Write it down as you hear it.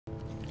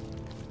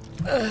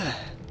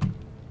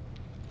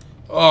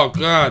Oh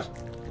God!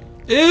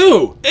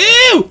 Ew!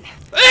 Ew!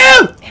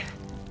 Ew!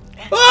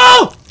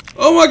 Oh!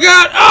 Oh my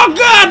God! Oh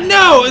God!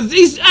 No!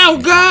 He's oh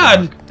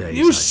God!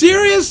 You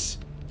serious?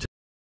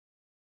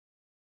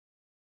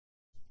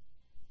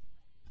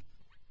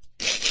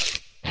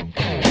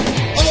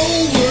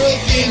 Old world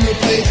gamer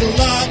plays a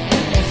lot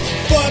of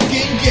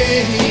fucking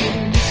games.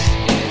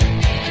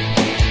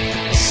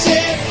 I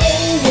said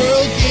old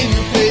world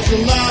gamer plays a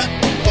lot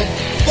of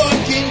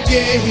fucking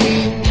games.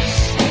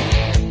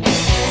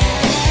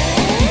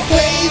 He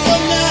plays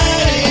all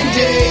night and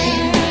day.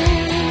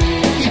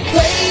 He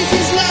plays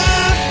his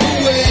life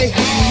away.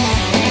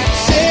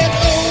 Said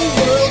old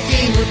world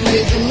gamer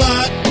plays a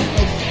lot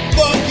of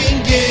fucking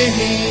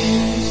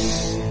games.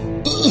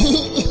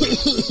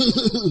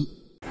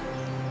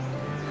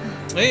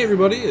 Hey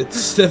everybody, it's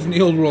Stephanie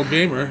Old World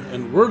Gamer,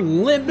 and we're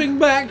limping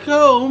back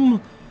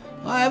home.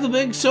 I have a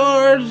big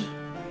sword.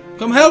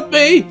 Come help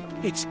me!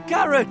 It's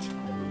Garrett!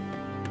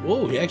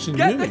 Whoa, he actually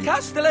Get knew the me.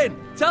 Castellan!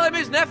 Tell him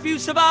his nephew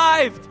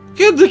survived!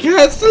 Get the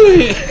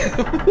Castellan!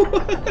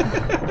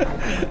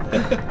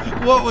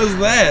 What was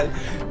that?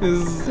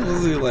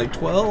 Was he like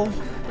 12?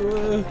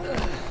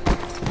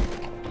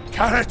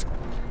 Garrett!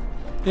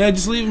 Yeah,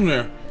 just leave him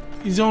there.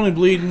 He's only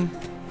bleeding.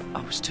 I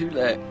was too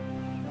late.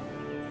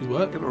 He's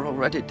what? They were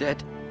already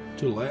dead.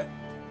 Too late.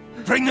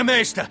 Bring the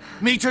maester.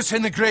 Meet us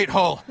in the Great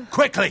Hall.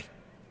 Quickly.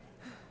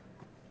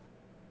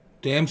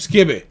 Damn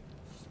skibby.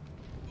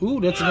 Ooh,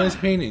 that's a nice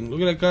painting.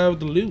 Look at that guy with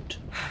the loot.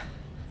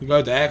 The guy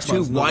with the axe.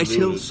 Two White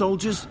Hill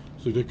soldiers?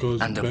 It's like that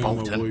guy's And a banged my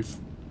Bolton. wife.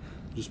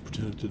 Just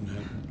pretend it didn't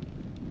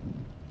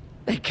happen.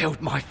 They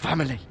killed my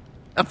family.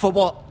 And for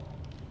what?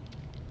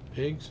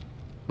 Pigs?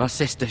 My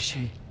sister,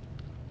 she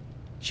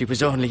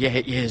was only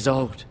 8 years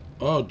old.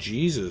 Oh,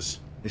 Jesus.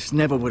 This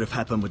never would have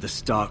happened with the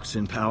Starks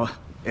in power.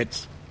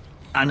 It's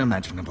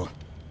unimaginable.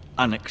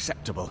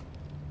 Unacceptable.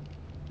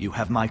 You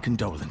have my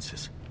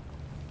condolences.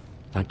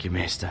 Thank you,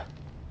 Maester.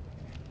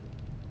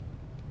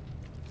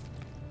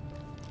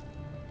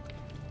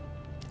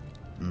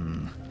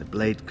 The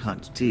blade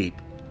cuts deep,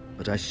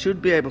 but I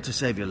should be able to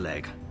save your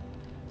leg.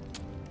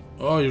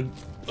 Oh, you're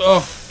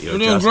Your doing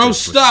justice gross was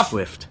stuff.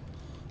 Swift.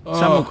 Oh,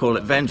 Some will call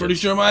it vengeance. Pretty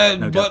sure my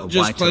no doubt butt the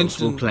just White Hills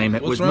clenched. will And claim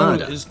it what's was wrong with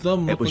murder. his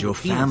thumb? It was your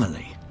Look like a penis.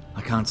 family.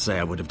 I can't say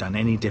I would have done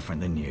any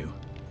different than you.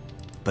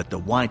 But the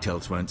White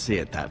Hills won't see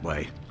it that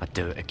way. I'd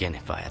do it again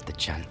if I had the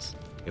chance.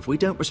 If we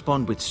don't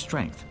respond with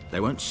strength, they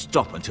won't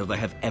stop until they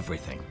have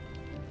everything.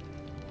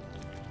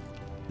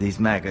 These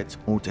maggots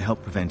ought to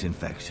help prevent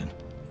infection.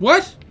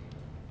 What?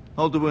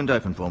 Hold the wound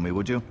open for me,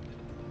 would you?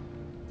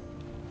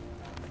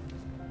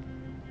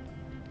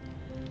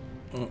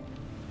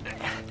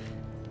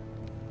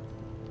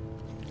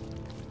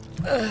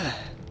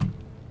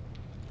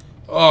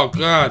 Oh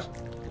God!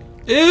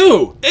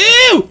 Ew!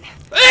 Ew!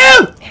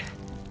 Ew!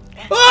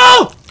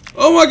 Oh!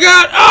 Oh my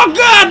God! Oh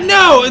God!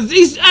 No!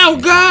 He's oh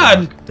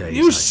God! Days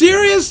You I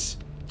serious?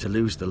 To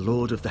lose the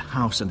lord of the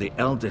house and the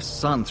eldest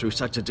son through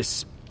such a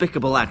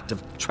despicable act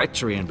of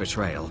treachery and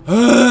betrayal.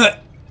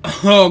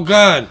 Oh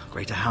God!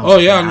 Greater house Oh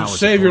yeah, than I'm gonna ours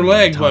save your fallen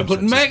in leg by times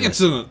putting such as maggots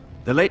this. in it.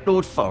 The late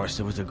Lord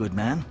Forrester was a good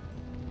man.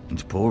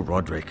 And poor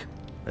Roderick.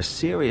 A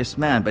serious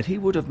man, but he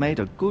would have made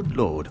a good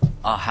lord.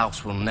 Our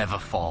house will never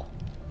fall.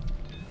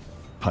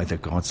 By the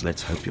gods,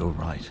 let's hope you're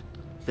right.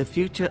 The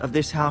future of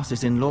this house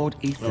is in Lord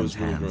Ethan's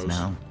really hands gross.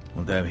 now,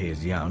 although he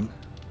is young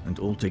and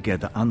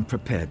altogether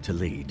unprepared to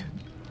lead.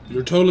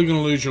 You're totally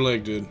gonna lose your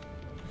leg, dude.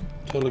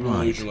 Totally gonna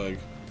Right. lose your leg.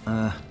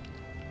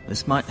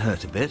 This might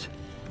hurt a bit.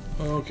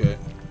 Oh, okay.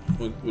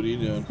 What are you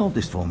doing? Hold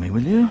this for me,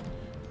 will you?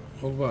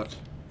 Hold what?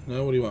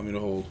 Now what do you want me to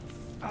hold?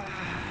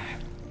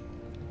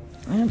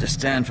 I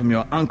understand from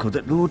your uncle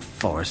that Lord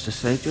Forrester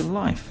saved your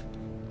life.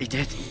 He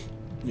did.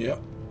 Yep.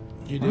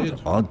 You did.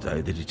 Rather odd,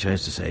 though, that he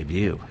chose to save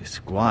you, his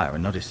squire,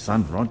 and not his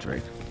son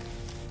Roderick.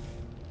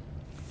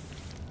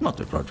 Not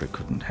that Roderick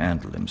couldn't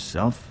handle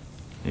himself.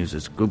 He was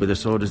as good with a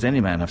sword as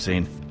any man I've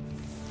seen.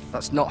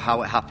 That's not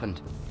how it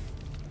happened.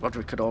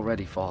 Roderick had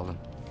already fallen.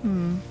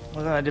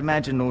 Although I'd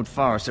imagine Lord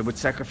Forrester would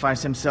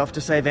sacrifice himself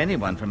to save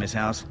anyone from his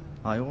house,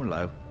 high or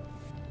low.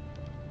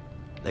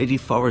 Lady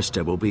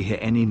Forrester will be here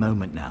any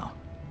moment now.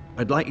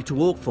 I'd like you to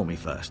walk for me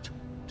first,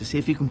 to see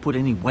if you can put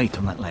any weight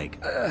on that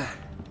leg.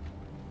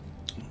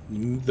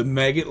 The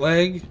maggot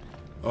leg?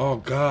 Oh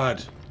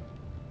God.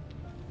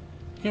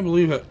 Can't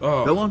believe it.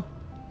 Oh. Go on.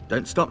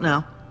 Don't stop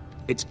now.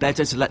 It's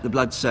better to let the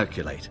blood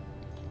circulate.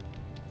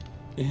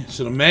 Yeah,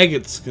 so the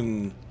maggots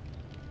can.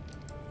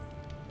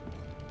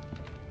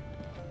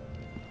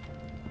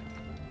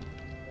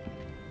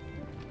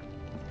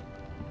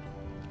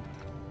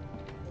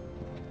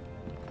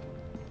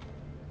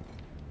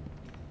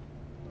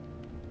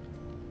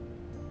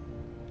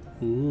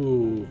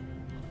 Ooh,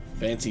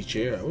 fancy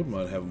chair. I wouldn't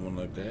mind having one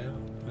like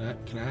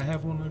that. Can I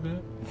have one like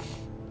that?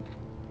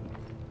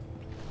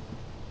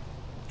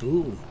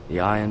 Ooh, The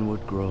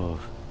Ironwood Grove.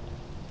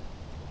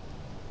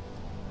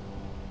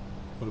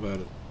 what about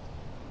it?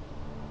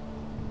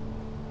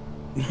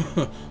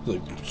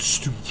 Like,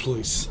 stupid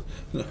place.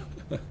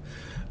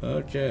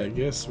 Okay, I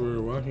guess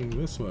we're walking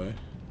this way.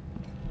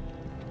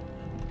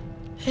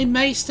 Hey,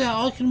 Maester,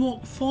 I can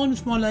walk fine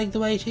with my leg the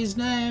way it is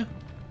now.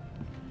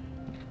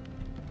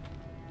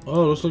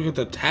 Oh, let's look at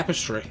the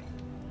tapestry.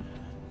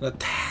 The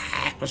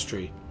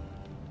tapestry.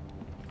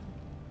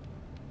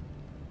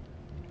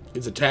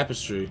 It's a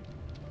tapestry.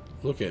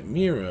 Look at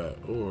Mira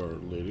or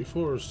Lady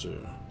Forrester.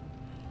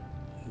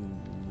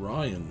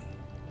 Ryan.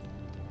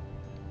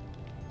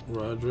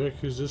 Roderick,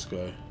 who's this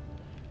guy?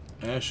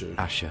 Asher.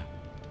 Asher.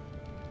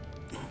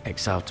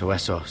 Exiled to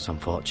Westeros,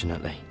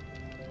 unfortunately.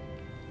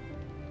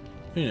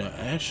 Yeah,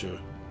 Asher.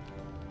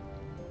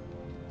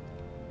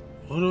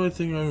 Why do I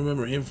think I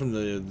remember him from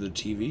the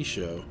TV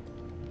show?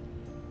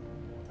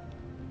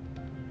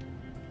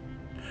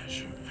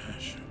 Asher.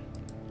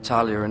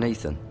 Talia and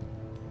Ethan.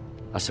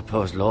 I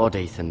suppose Lord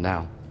Ethan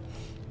now.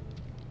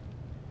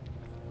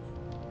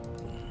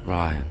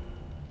 Ryan.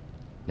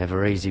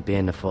 Never easy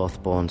being the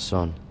fourth-born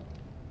son.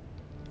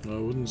 I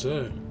wouldn't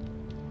say.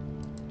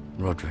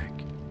 Roderick.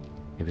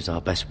 He was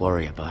our best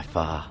warrior by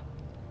far.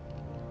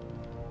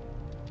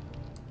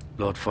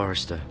 Lord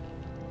Forrester.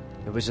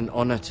 It was an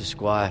honor to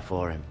squire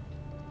for him.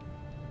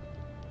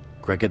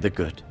 Gregor the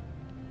Good.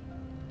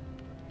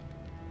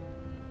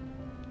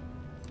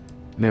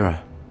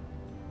 Mira.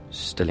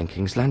 Still in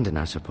King's Landing,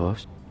 I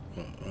suppose.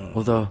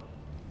 Although,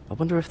 I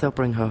wonder if they'll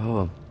bring her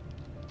home.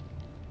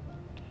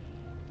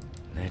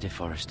 Lady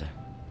Forrester.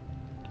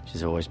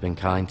 She's always been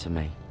kind to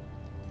me.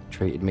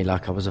 Treated me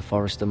like I was a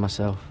Forrester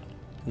myself.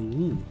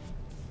 Ooh.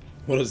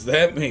 What does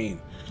that mean?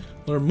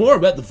 Learn more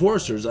about the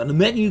Forresters on the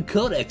Menu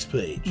Codex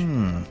page.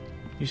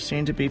 You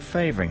seem to be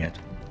favoring it.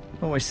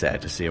 Always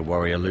sad to see a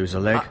warrior lose a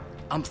leg.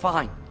 I'm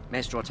fine,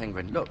 Maester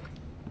Ortengrin. Look,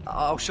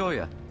 I'll show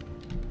you.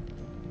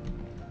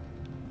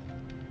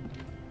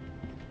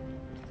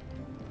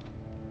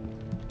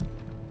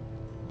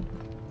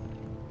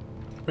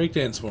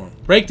 Breakdance for him.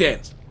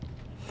 Breakdance!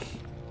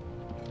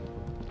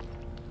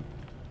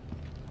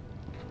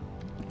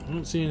 I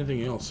don't see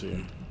anything else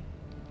here.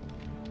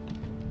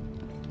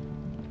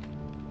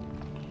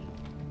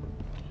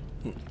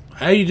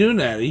 How are you doing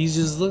that? He's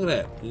just looking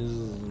at. He's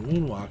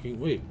moonwalking.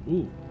 Wait,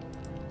 ooh.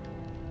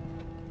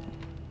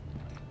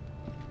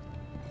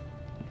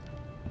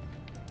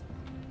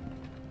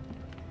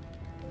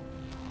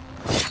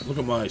 Look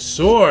at my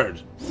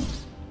sword.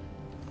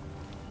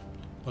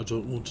 I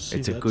don't want to see that.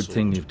 It's a good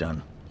thing you've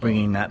done,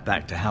 bringing that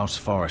back to House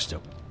Forrester.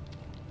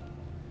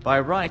 By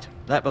right,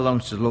 that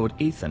belongs to Lord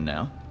Ethan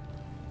now.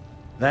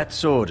 That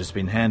sword has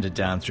been handed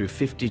down through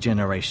 50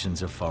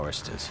 generations of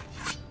Forresters.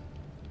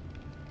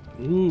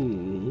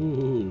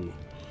 Ooh.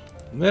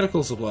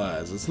 Medical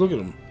supplies. Let's look at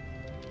them.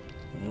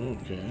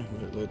 Okay,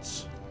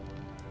 let's...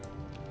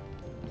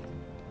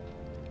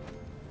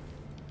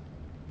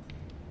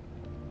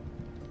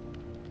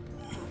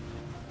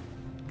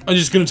 I'm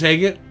just gonna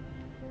take it.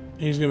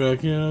 He's gonna be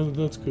like, yeah,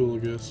 that's cool, I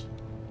guess.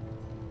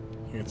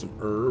 Get some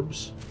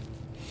herbs.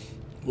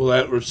 Will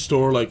that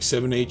restore like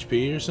 7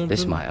 HP or something?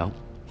 This might help.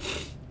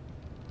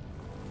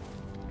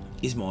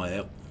 This might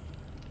help.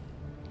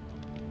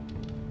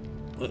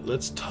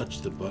 Let's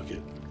touch the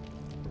bucket.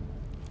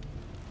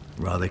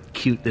 Rather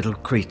cute little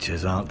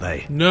creatures, aren't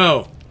they?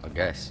 No. I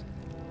guess.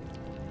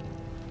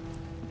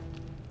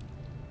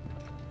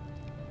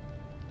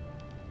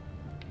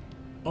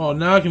 Oh,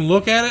 now I can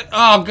look at it?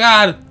 Oh,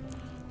 God.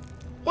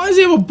 Why does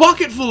he have a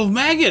bucket full of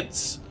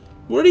maggots?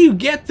 Where do you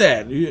get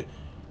that?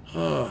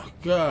 Oh,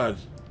 God.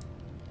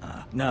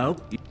 No.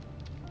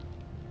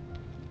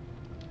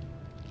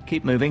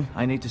 Keep moving.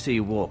 I need to see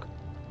you walk.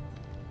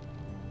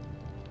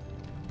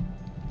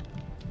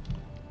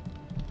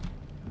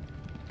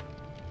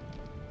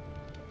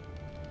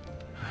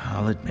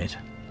 I'll admit,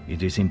 you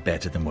do seem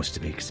better than was to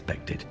be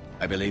expected.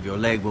 I believe your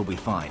leg will be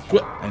fine.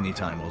 What? Only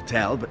time will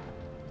tell, but...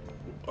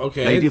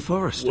 Okay. Lady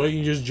Forrester. Why don't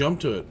you just jump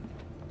to it?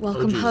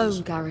 Welcome Jesus.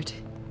 home, Garrett.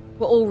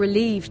 We're all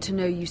relieved to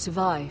know you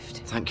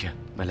survived. Thank you,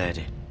 my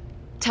lady.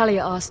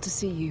 Talia asked to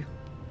see you.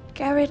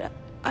 Garrett,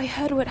 I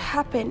heard what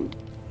happened.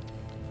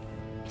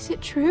 Is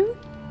it true?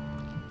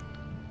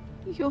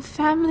 Your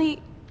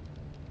family...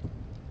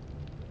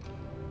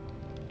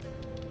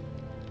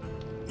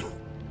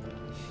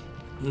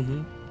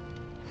 Mm-hmm.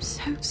 I'm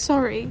so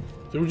sorry.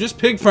 They were just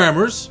pig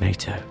farmers. Me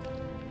too.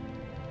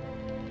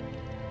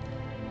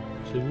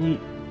 Pig farmers.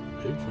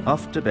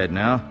 Off to bed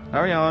now.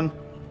 Hurry on.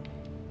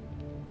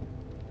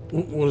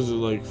 What is it,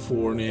 like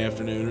 4 in the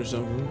afternoon or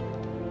something?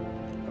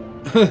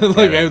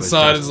 Like Garrett was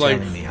outside just it's like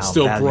telling me how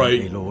still valiantly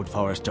bright. Lord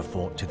Forrester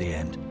fought to the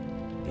end.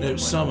 Even when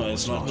It's summer, all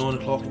it's was like lost.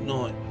 9 o'clock at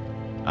night.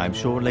 I'm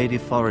sure Lady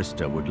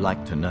Forrester would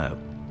like to know.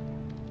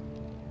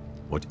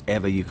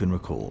 Whatever you can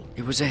recall.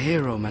 He was a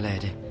hero, my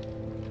lady.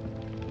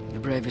 The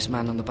bravest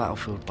man on the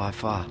battlefield by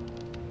far.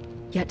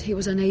 Yet he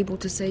was unable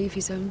to save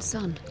his own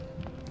son.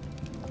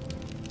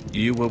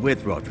 You were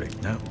with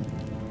Roderick, no?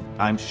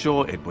 I'm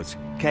sure it was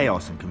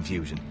chaos and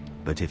confusion.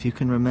 But if you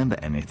can remember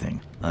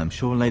anything, I'm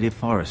sure Lady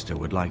Forrester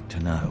would like to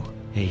know.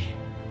 He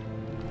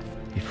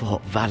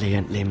fought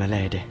valiantly, my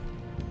lady.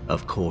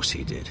 Of course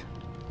he did.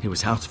 He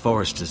was House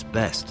Forrester's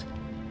best.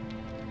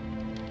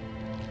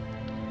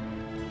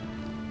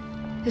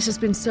 This has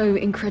been so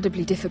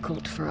incredibly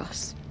difficult for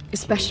us,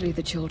 especially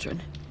the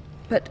children.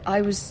 But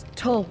I was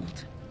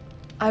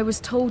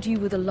told you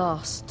were the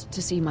last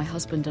to see my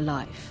husband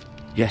alive.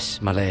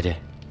 Yes, my lady.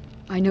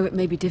 I know it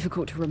may be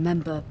difficult to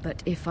remember,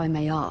 but if I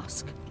may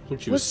ask,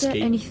 was there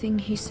anything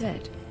he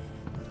said?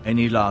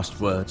 Any last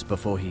words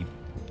before he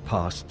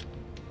passed?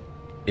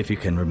 If you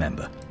can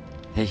remember.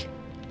 He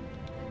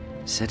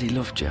said he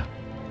loved you.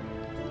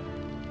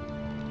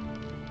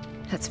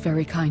 That's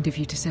very kind of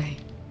you to say.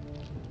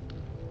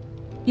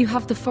 You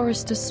have the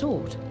Forester's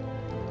sword.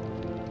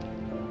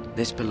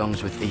 This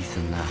belongs with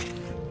Ethan now.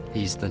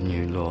 He's the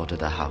new lord of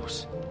the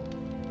house.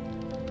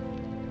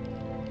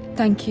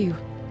 Thank you,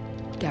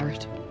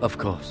 Garrett. Of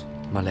course,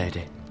 my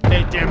lady.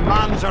 It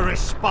demands a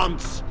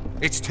response.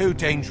 It's too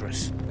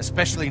dangerous,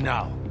 especially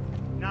now.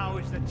 Now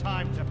is the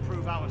time to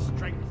prove our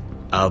strength.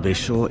 I'll be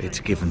sure it's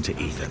given to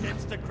Ethan.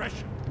 Against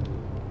aggression.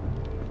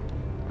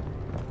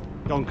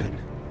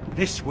 Duncan,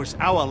 this was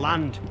our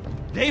land.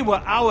 They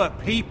were our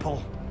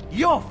people.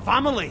 Your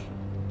family.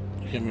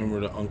 I can't remember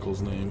the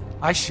uncle's name.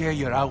 I share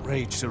your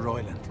outrage, Sir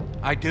Royland.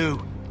 I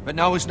do. But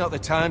now is not the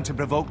time to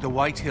provoke the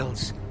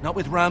Whitehills. Not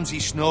with Ramsay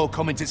Snow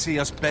coming to see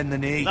us bend the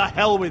knee. The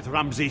hell with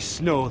Ramsay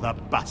Snow, the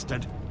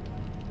bastard.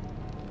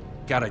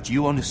 Garrett,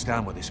 you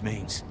understand what this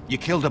means. You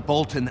killed a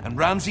Bolton, and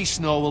Ramsay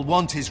Snow will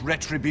want his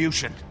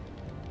retribution.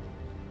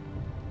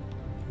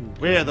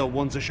 We're the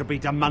ones that should be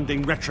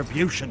demanding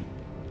retribution.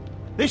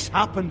 This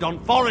happened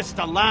on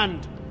Forester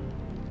land.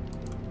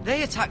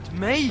 They attacked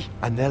me!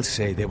 And they'll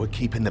say they were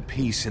keeping the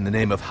peace in the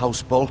name of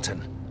House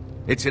Bolton.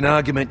 It's an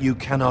argument you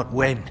cannot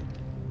win.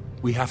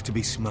 We have to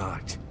be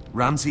smart.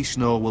 Ramsay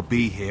Snow will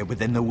be here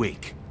within the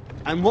week.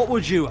 And what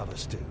would you have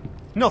us do?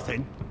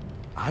 Nothing.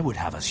 I would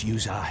have us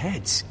use our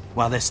heads,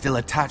 while they're still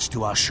attached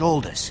to our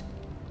shoulders.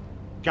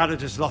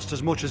 Garrett has lost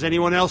as much as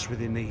anyone else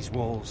within these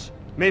walls.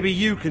 Maybe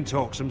you can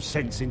talk some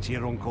sense into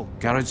your uncle.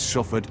 Garrett's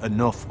suffered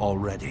enough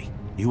already.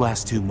 You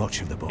ask too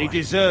much of the boy. He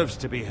deserves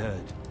to be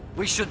heard.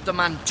 We should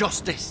demand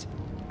justice.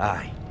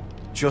 Aye.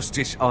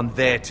 Justice on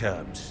their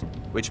terms,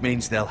 which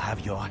means they'll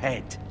have your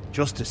head.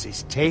 Justice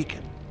is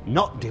taken,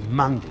 not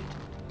demanded.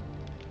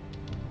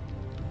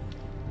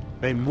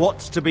 Then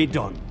what's to be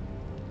done?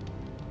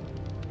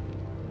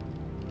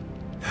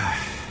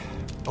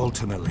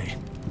 Ultimately,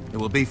 it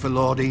will be for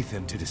Lord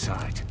Ethan to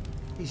decide.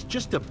 He's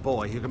just a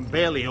boy who can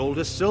barely hold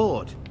a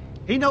sword.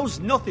 He knows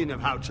nothing of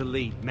how to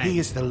lead men. He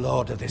is the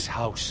lord of this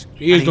house.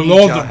 He is and the needs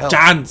lord our of help.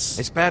 dance.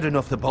 It's bad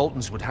enough the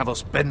Boltons would have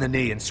us bend the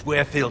knee and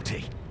swear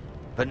fealty.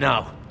 But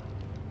now,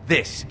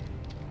 this.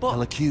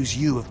 They'll accuse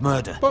you of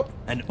murder,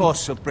 and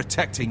us of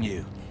protecting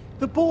you.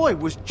 The boy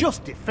was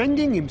just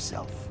defending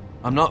himself.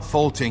 I'm not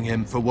faulting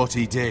him for what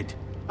he did.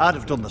 I'd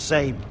have done the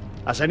same,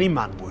 as any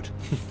man would.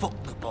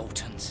 Fuck the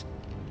Boltons.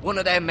 One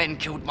of their men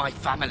killed my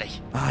family.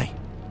 Aye.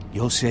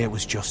 You'll say it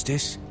was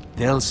justice.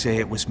 They'll say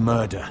it was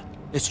murder.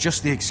 It's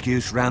just the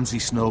excuse Ramsay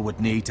Snow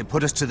would need to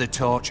put us to the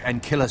torch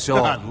and kill us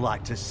all. I'd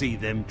like to see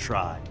them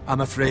try.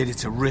 I'm afraid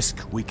it's a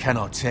risk we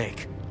cannot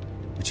take.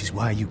 Which is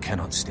why you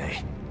cannot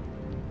stay.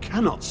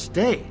 Cannot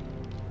stay?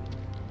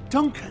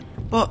 Duncan?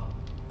 But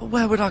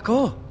where would I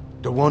go?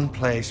 The one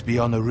place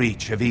beyond the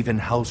reach of even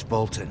House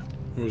Bolton.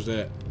 Who was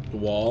that? The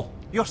wall?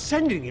 You're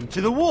sending him to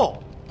the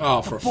wall?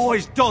 Oh, The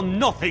boy's done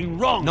nothing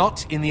wrong.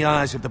 Not in the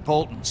eyes of the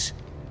Boltons.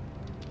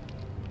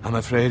 I'm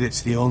afraid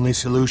it's the only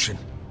solution.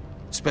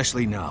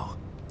 Especially now,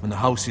 when the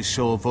house is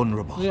so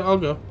vulnerable. Yeah, I'll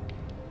go.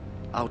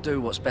 I'll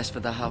do what's best for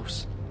the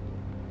house.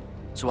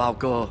 So I'll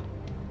go.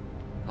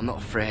 I'm not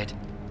afraid.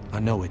 I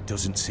know it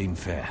doesn't seem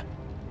fair,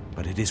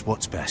 but it is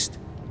what's best.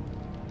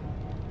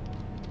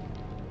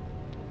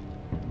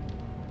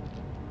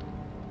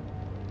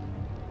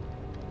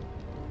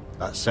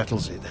 That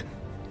settles it then.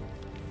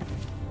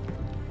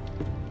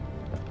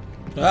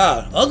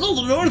 I'll go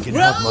to the North You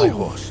can have my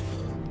horse,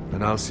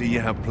 and I'll see you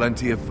have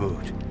plenty of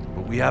food.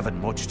 But we haven't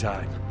much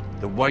time.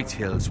 The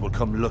Whitehills will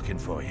come looking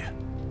for you.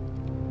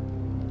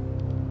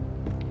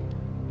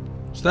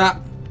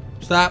 Stop.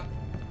 Stop.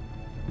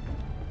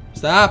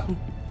 Stop.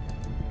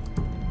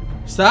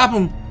 Stop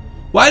him.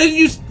 Why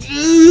didn't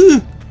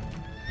you...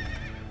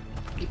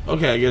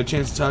 Okay, I get a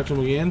chance to talk to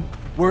him again.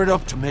 Word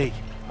up to me.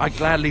 I'd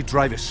gladly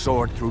drive a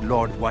sword through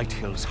Lord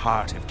Whitehill's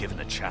heart if given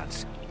a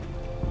chance.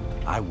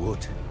 I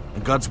would.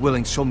 And God's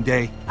willing,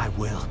 someday I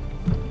will.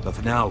 But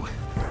for now,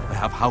 I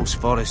have House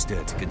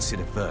Forester to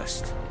consider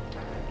first.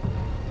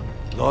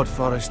 Lord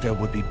Forester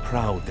would be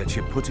proud that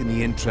you're putting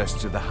the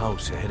interests of the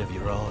house ahead of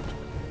your own.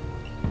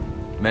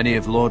 Many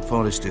of Lord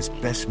Forester's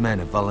best men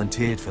have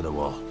volunteered for the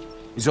war.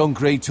 His own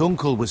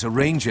great-uncle was a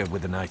ranger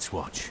with the Night's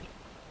Watch.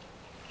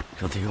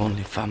 You're the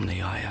only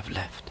family I have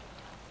left.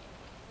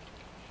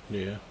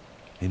 Yeah.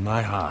 In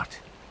my heart,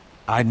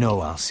 I know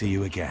I'll see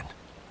you again.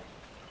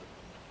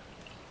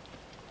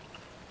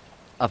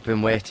 I've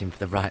been waiting for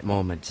the right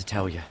moment to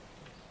tell you.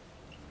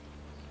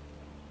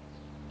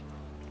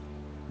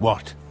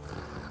 What?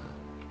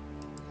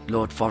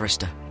 Lord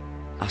Forester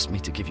asked me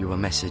to give you a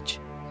message.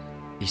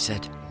 He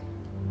said,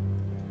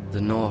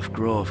 the North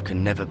Grove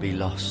can never be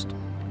lost.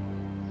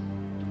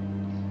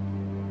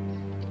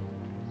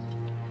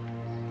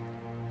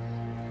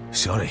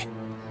 Sorry.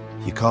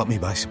 You caught me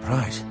by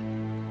surprise.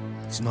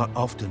 It's not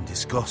often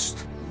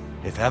discussed,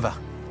 if ever.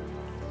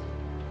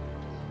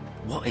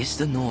 What is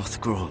the North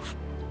Grove?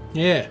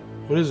 Yeah,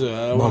 what is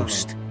it?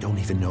 Most don't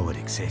even know it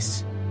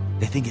exists.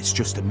 They think it's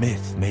just a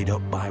myth made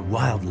up by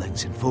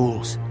wildlings and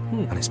fools,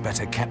 and it's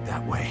better kept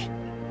that way.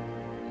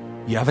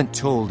 You haven't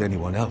told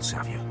anyone else,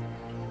 have you?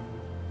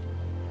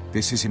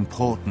 This is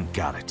important,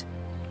 Garrett.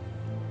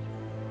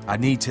 I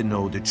need to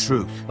know the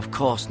truth. Of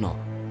course not.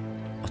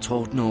 I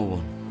told no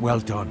one. Well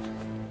done.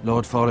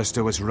 Lord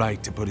Forrester was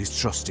right to put his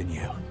trust in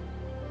you.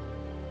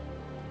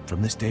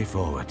 From this day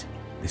forward,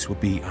 this will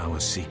be our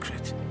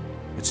secret.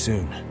 But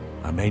soon,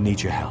 I may need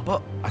your help.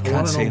 But I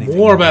can't say anything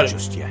more about it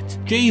just yet.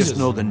 Jesus. Just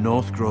know the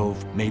North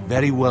Grove may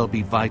very well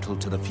be vital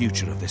to the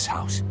future of this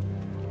house.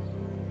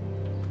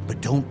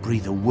 But don't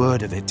breathe a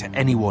word of it to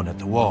anyone at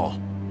the Wall.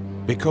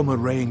 Become a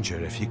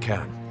ranger if you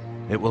can.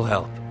 It will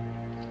help.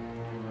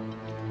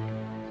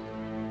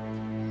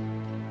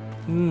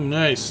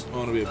 Nice. I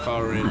want to be a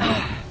Power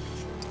Ranger.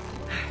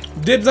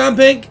 Dibs on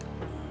pink.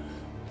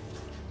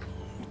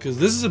 Because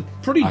this is a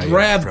pretty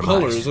drab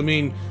colors. I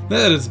mean, not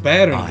that it's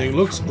bad or anything. It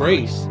looks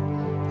great,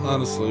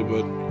 honestly,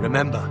 but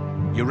remember,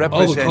 you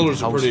represent all the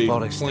colors are pretty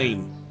Forrester.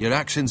 plain. Your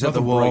actions at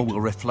the Wall will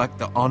reflect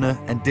the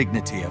honor and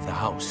dignity of the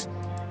house.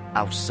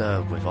 I'll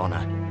serve with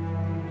honor.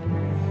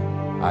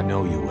 I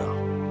know you will.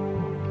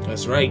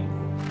 That's right.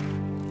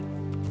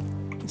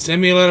 Send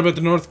me a letter about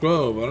the North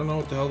Grove. I don't know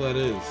what the hell that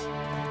is.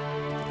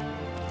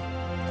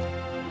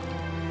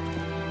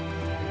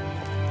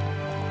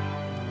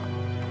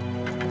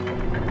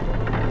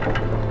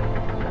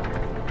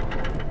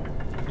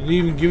 Did he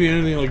even give you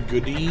anything like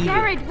good to eat?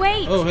 Garrett,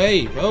 wait! Oh,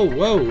 hey. Oh,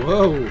 whoa,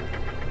 whoa.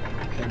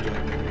 Hand job,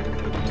 hand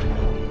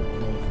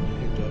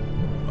job.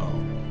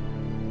 Oh.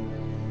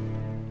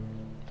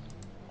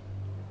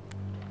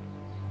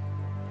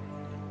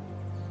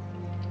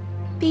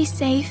 Be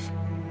safe.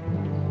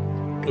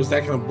 Was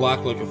that gonna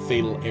block like a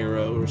fatal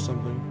arrow or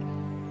something?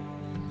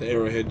 The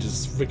arrowhead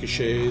just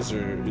ricochets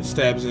or it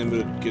stabs in, but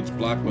it gets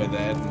blocked by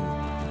that, and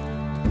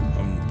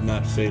I'm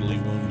not fatally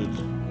wounded.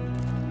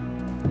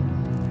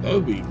 That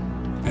would be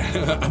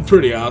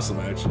pretty awesome,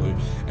 actually,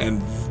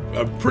 and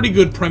a pretty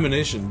good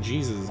premonition.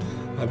 Jesus,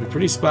 I'd be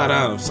pretty spot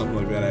on if something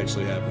like that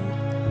actually happened.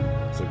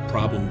 It's a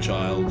problem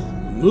child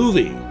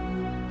movie.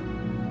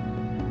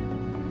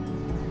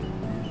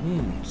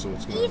 So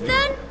what's going on?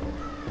 Ethan?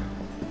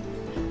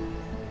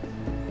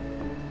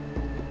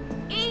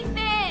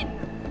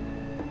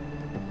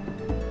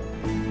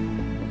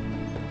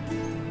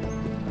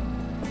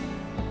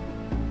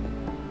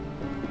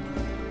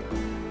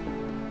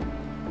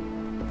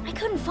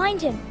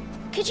 Find him.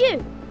 Could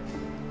you?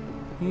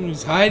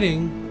 He's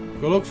hiding.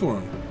 Go look for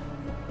him.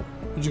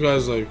 Would you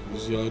guys like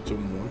yell at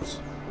him once?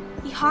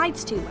 He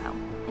hides too well.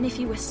 And if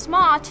he were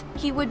smart,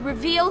 he would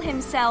reveal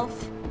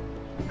himself.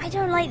 I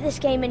don't like this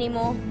game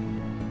anymore.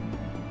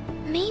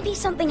 Maybe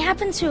something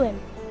happened to him.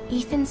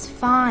 Ethan's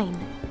fine.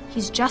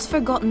 He's just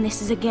forgotten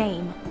this is a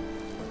game.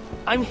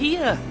 I'm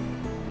here.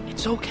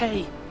 It's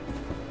okay.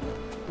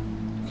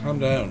 Calm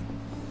down.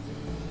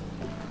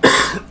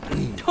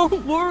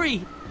 Don't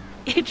worry.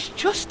 It's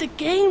just a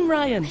game,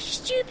 Ryan. A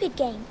stupid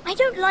game. I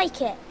don't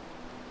like it.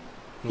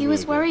 He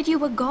was worried you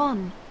were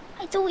gone.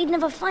 I thought we'd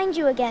never find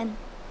you again.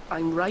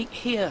 I'm right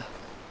here.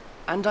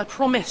 And I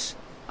promise,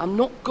 I'm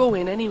not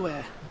going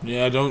anywhere.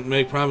 Yeah, don't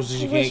make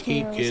promises you can't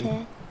keep, kid.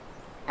 Here.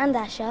 And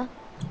Asher.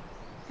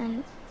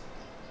 And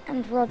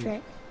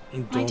Roderick.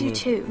 And I do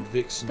too.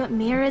 Vixen. But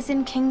Mira's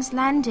in King's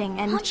Landing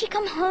and... Can't she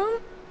come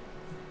home?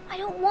 I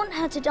don't want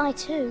her to die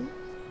too.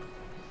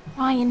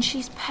 Ryan,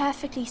 she's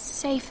perfectly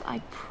safe, I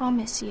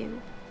promise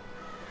you.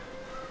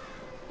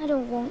 I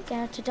don't want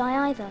Garrett to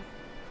die either.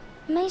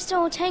 Maester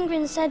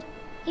Ortengrin said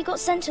he got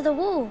sent to the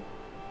Wall.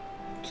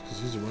 It's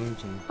because he's a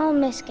Remington. I'll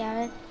miss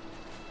Garrett.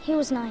 He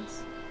was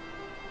nice.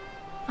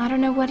 I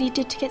don't know what he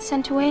did to get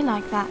sent away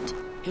like that.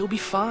 He'll be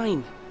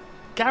fine.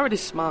 Garrett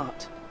is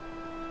smart.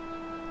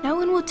 No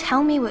one will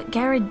tell me what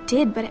Garrett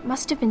did, but it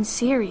must have been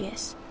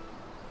serious.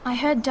 I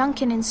heard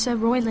Duncan and Sir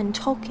Royland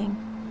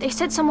talking. They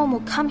said someone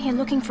will come here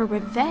looking for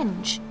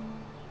revenge.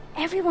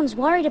 Everyone's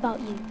worried about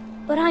you,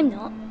 but I'm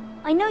not.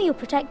 I know you'll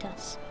protect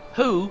us.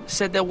 Who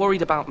said they're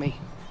worried about me?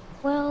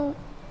 Well,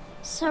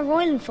 Sir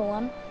Royland for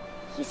one.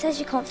 He says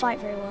you can't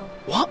fight very well.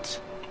 What?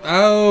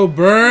 Oh,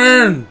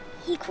 burn!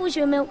 He calls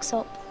you a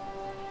milksop.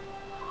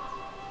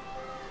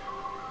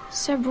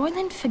 Sir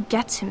Royland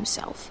forgets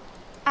himself.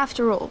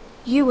 After all,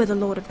 you are the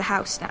lord of the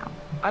house now.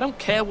 I don't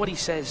care what he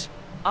says.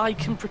 I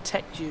can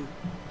protect you.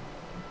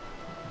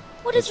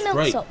 What does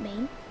milksop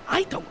mean?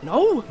 I don't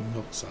know.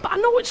 But I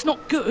know it's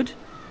not good.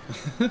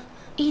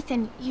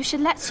 Ethan, you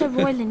should let Sir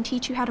Royland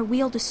teach you how to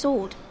wield a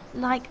sword.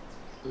 Like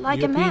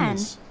a man.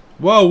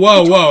 Whoa,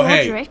 whoa, whoa,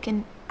 hey. Roderick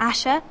and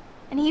Asher,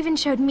 and he even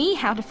showed me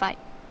how to fight.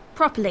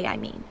 Properly, I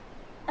mean.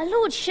 A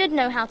lord should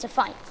know how to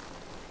fight.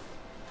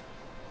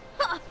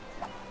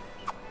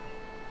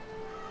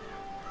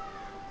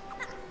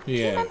 Yeah. Do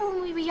you remember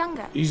when we were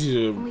younger? Easy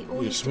to When we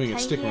all used swing to a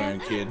play stick here?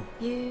 around, kid.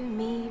 You,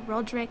 me,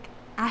 Roderick,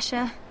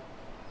 Asher.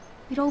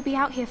 We'd all be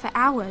out here for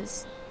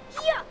hours.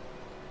 Yeah.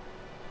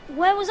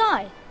 Where was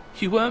I?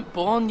 You weren't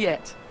born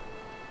yet.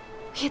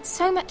 We had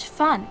so much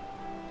fun.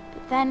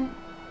 But then,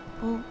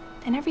 well,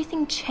 then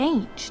everything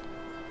changed.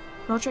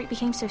 Roderick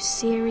became so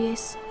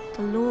serious,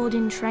 the Lord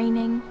in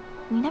training,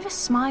 and he never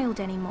smiled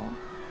anymore.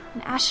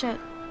 And Asher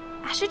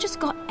just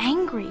got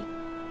angry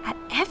at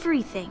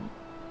everything.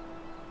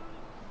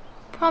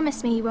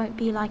 Promise me you won't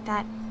be like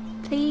that.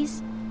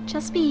 Please,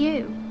 just be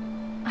you.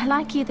 I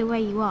like you the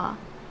way you are.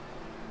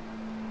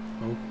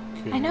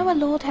 Okay. I know a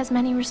lord has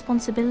many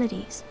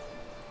responsibilities,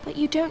 but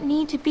you don't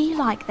need to be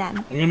like them.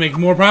 I'm gonna make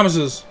more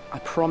promises. I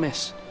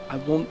promise I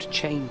won't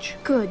change.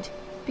 Good,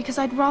 because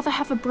I'd rather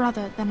have a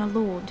brother than a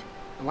lord.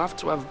 I'll have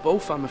to have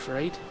both, I'm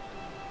afraid.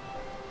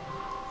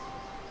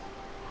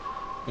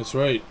 That's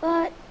right.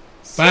 But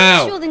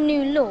since you're the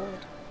new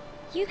lord,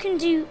 you can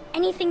do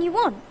anything you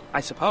want.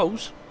 I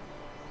suppose.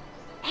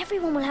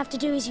 Everyone will have to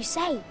do as you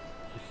say.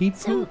 Heap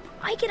So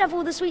I could have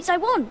all the sweets I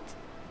want.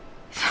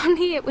 If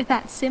only it were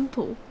that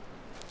simple.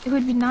 It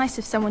would be nice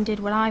if someone did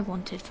what I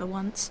wanted for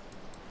once.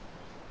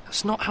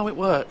 That's not how it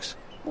works.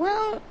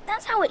 Well,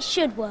 that's how it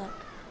should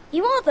work.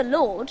 You are the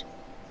lord.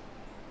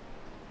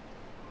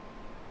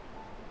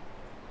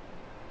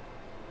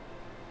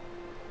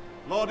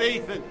 Lord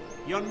Ethan,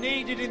 you're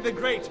needed in the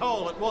Great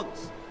Hall at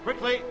once.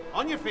 Quickly,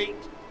 on your feet.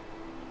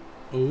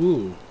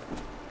 Ooh.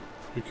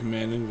 You're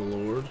commanding the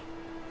Lord?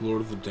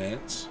 Lord of the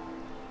Dance?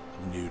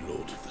 The new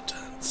Lord of the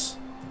Dance.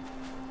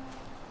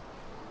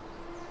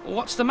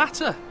 What's the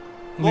matter?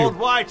 Lord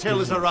Whitehill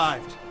has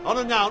arrived,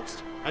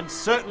 unannounced and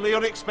certainly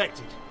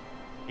unexpected.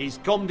 He's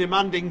come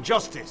demanding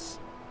justice.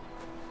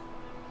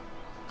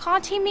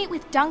 Can't he meet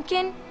with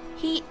Duncan?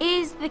 He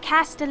is the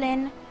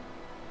Castellan.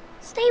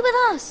 Stay with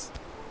us.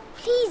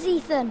 Please,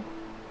 Ethan.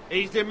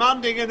 He's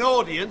demanding an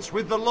audience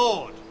with the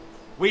Lord.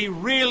 We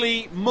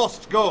really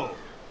must go.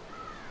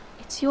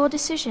 It's your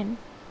decision.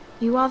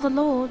 You are the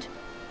lord.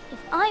 If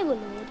I were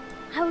lord,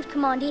 I would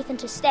command Ethan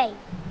to stay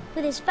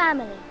with his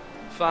family.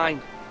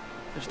 Fine.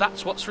 If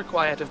that's what's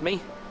required of me.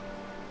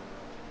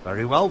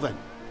 Very well then.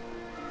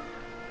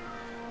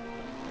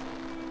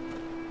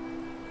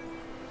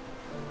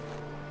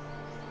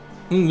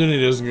 And then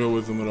he doesn't go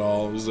with them at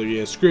all. He's like,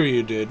 yeah, screw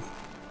you, dude.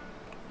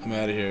 I'm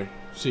out of here.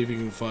 See if you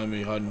can find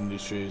me hiding in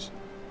these trees.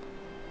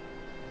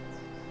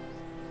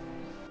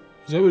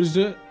 Is that what he's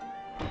doing?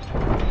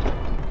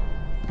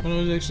 Oh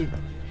no, he's actually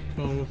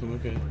going with them,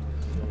 okay.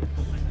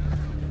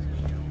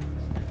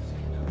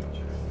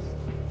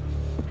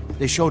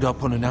 They showed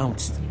up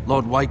unannounced.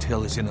 Lord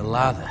Whitehill is in a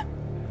lather.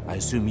 I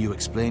assume you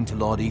explained to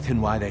Lord Ethan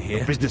why they're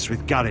here? Business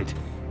with Garrett.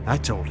 I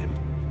told him.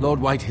 Lord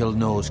Whitehill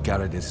knows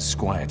Garrett is a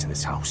squire to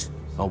this house.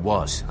 Or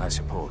was, I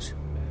suppose.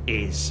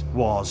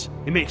 Was.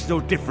 It makes no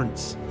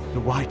difference. The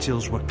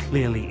Whitehills were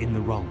clearly in the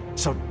wrong,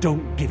 so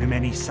don't give him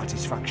any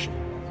satisfaction.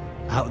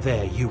 Out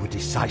there, you were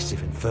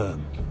decisive and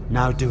firm.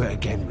 Now do it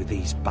again with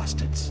these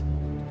bastards.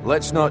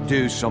 Let's not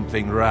do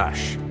something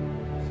rash.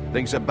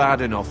 Things are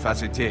bad enough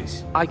as it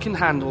is. I can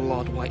handle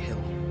Lord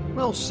Whitehill.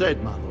 Well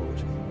said, my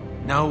lord.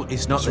 Now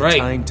is not That's the right.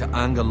 time to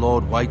anger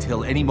Lord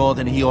Whitehill any more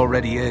than he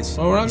already is.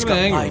 Oh, we're not He's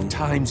gonna got anger 5 him.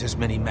 times as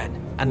many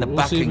men, and the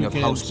We'll see if backing we of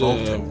can't, House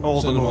Bolton.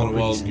 All the send him more on a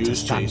wild reason to goose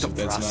stand chase up if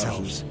for that's an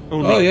ourselves. option.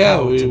 Only Oh a yeah,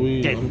 coward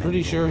to dead I'm men.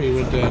 pretty sure he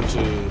went down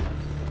to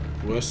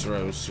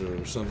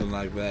Westeros or something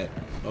like that.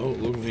 Oh,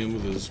 look at him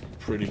with his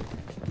pretty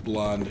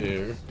blonde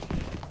hair.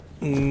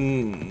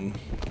 Yeah,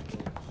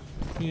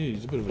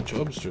 he's a bit of a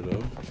chubster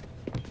though.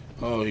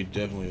 Oh, he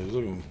definitely is.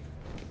 Look at him.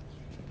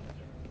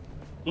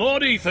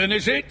 Lord Ethan,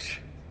 is it?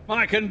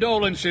 My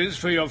condolences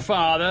for your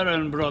father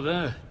and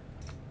brother.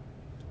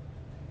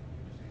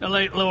 The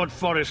late Lord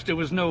Forrester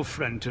was no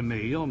friend to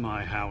me or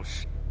my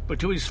house, but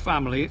to his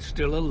family it's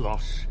still a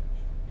loss.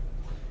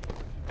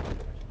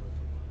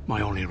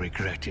 My only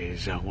regret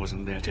is I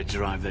wasn't there to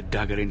drive the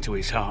dagger into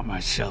his heart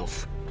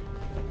myself.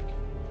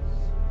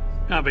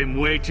 I've been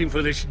waiting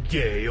for this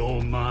day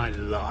all my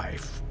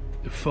life.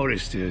 The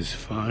Forresters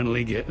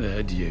finally get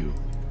their due.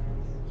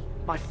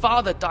 My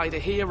father died a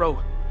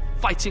hero,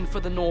 fighting for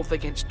the North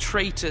against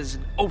traitors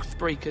and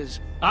oathbreakers.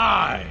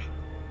 Aye,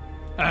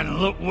 and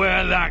look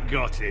where that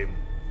got him.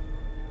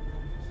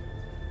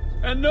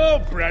 And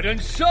no bread and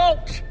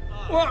salt!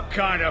 What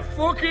kind of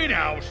fucking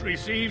house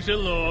receives a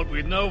lord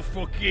with no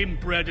fucking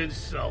bread and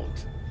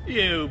salt?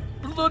 You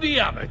bloody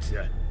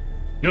amateur.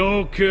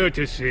 No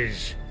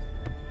courtesies.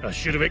 I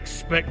should have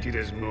expected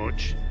as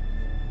much.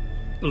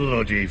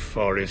 Bloody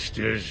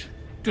Forresters.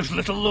 Does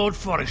little Lord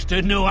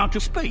Forrester know how to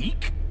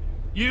speak?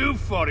 You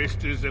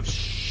Forresters have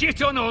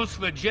shit on us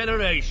for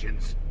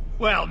generations.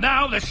 Well,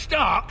 now the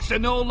Starks are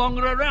no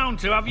longer around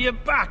to have you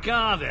back,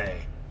 are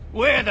they?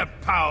 We're the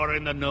power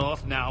in the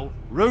North now.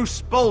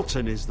 Roose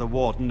Bolton is the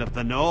Warden of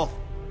the North.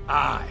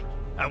 Aye,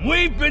 and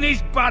we've been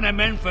his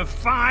bannermen for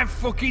 5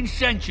 fucking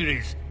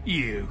centuries,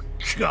 you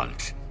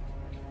cunt.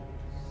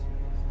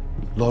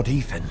 Lord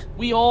Ethan.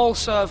 We all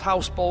serve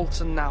House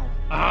Bolton now.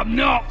 I'm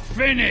not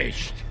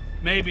finished!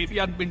 Maybe if you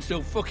hadn't been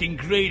so fucking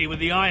greedy with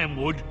the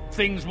ironwood,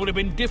 things would have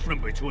been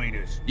different between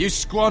us. You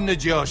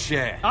squandered your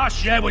share. Our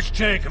share was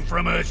taken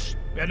from us.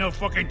 We had no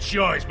fucking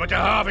choice but to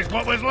harvest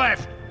what was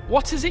left.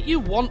 What is it you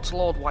want,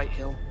 Lord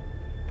Whitehill?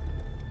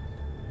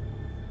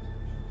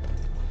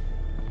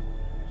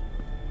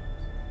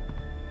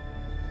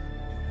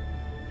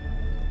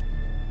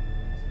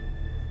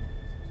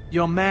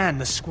 Your man,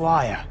 the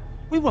squire.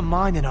 We were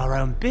minding our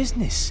own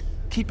business.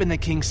 Keeping the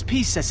king's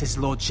peace, as his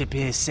lordship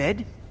here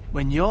said.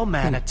 When your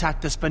man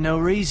attacked us for no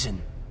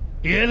reason.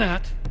 Hear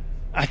that?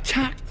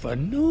 Attacked for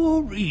no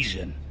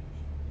reason.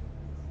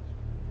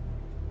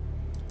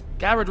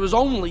 Garrett was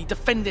only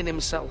defending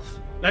himself.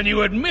 Then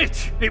you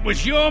admit it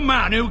was your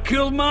man who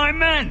killed my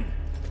men?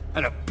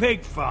 And a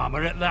pig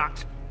farmer at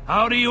that.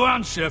 How do you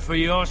answer for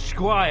your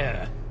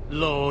squire,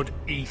 Lord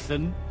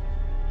Ethan?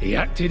 He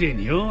acted in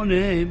your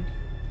name.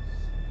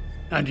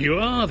 And you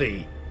are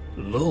the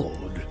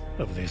lord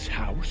of this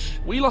house.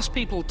 We lost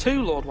people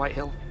too, Lord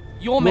Whitehill.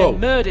 Your men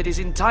murdered his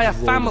entire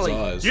family.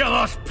 You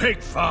lost pig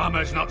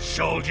farmers, not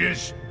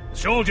soldiers.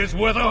 Soldiers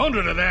worth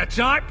 100 of their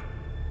type.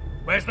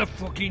 Where's the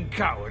fucking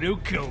coward who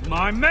killed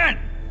my men?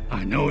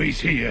 I know he's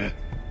here.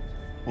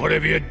 What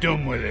have you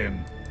done with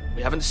him?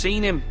 We haven't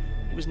seen him.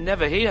 He was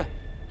never here.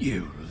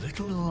 You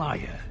little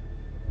liar.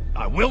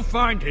 I will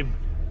find him.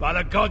 By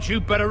the gods, you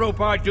better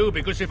hope I do,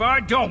 because if I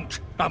don't,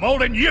 I'm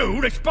holding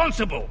you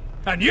responsible.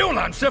 And you'll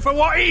answer for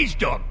what he's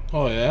done.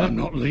 Oh, yeah? I'm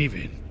not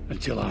leaving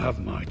until I have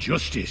my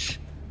justice.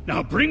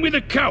 Now bring me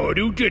the coward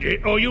who did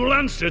it, or you'll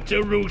answer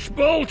to Roose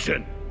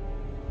Bolton.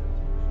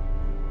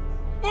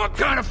 What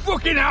kind of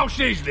fucking house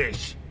is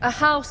this? A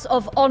house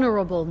of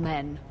honorable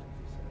men.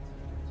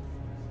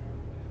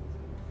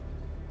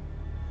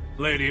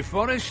 Lady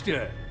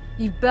Forrester.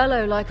 You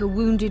bellow like a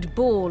wounded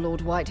boar,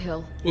 Lord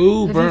Whitehill.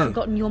 Ooh, Have burn. you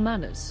forgotten your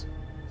manners?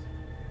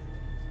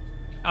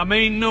 I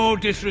mean no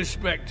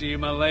disrespect to you,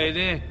 my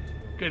lady,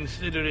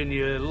 considering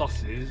your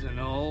losses and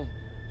all.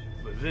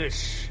 But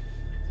this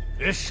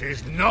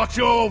is not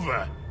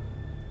over.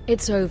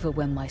 It's over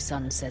when my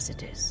son says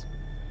it is.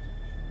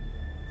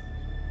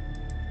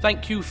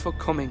 Thank you for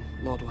coming,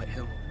 Lord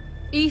Whitehill.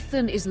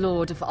 Ethan is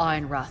Lord of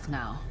Ironrath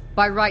now.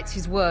 By rights,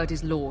 his word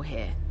is law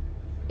here.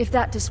 If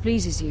that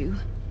displeases you,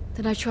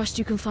 then I trust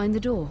you can find the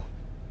door.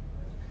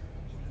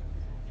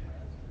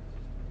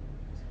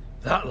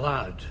 That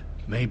lad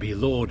may be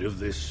lord of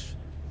this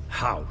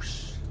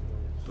house,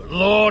 but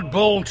Lord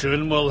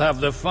Bolton will have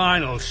the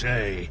final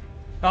say.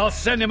 I'll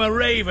send him a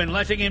raven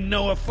letting him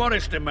know a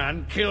Forrester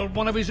man killed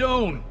one of his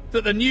own.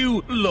 That the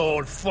new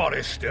Lord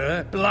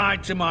Forrester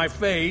lied to my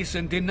face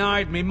and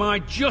denied me my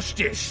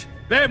justice.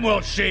 Then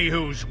we'll see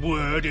whose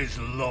word is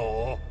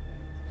law.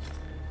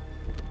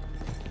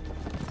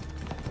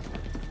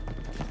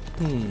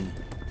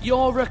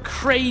 You're a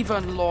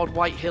craven, Lord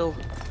Whitehill.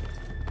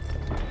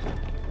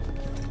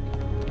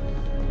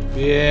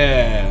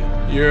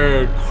 Yeah,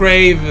 you're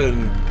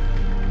craven.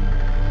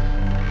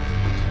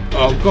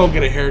 Oh, go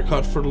get a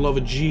haircut for the love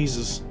of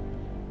Jesus.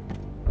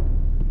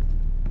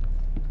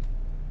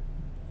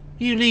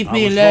 You leave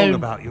me I was alone. wrong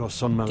about your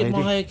son, my lady.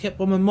 Get my hair kept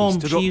by my mom. He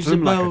stood She up used to a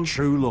him like bow. a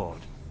true lord.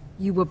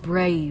 You were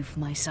brave,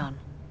 my son.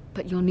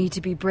 But you'll need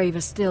to be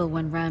braver still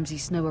when Ramsay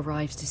Snow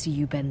arrives to see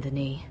you bend the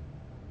knee.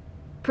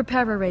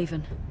 Prepare a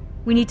raven.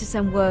 We need to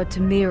send word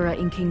to Mira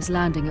in King's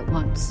Landing at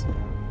once.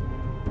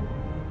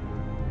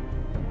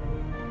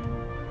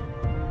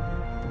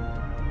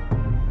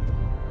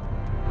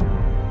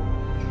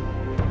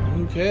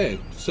 Okay,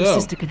 Your so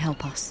sister can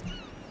help us.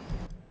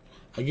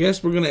 I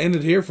guess we're gonna end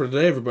it here for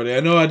today, everybody. I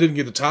know I didn't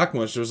get to talk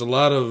much. There was a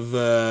lot of,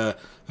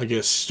 I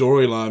guess,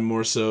 storyline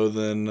more so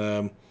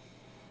than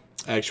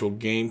actual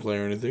gameplay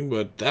or anything.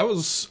 But that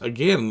was,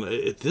 again,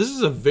 this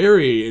is a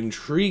very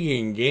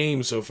intriguing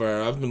game so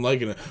far. I've been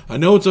liking it. I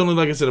know it's only,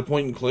 like I said, a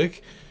point and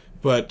click,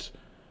 but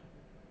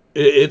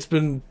it's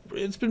been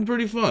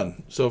pretty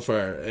fun so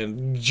far.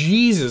 And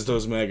Jesus,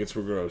 those maggots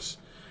were gross.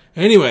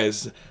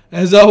 Anyways,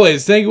 as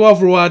always, thank you all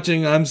for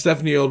watching. I'm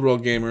Stephanie, Old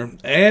World Gamer,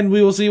 and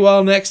we will see you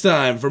all next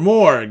time for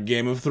more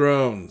Game of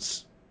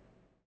Thrones.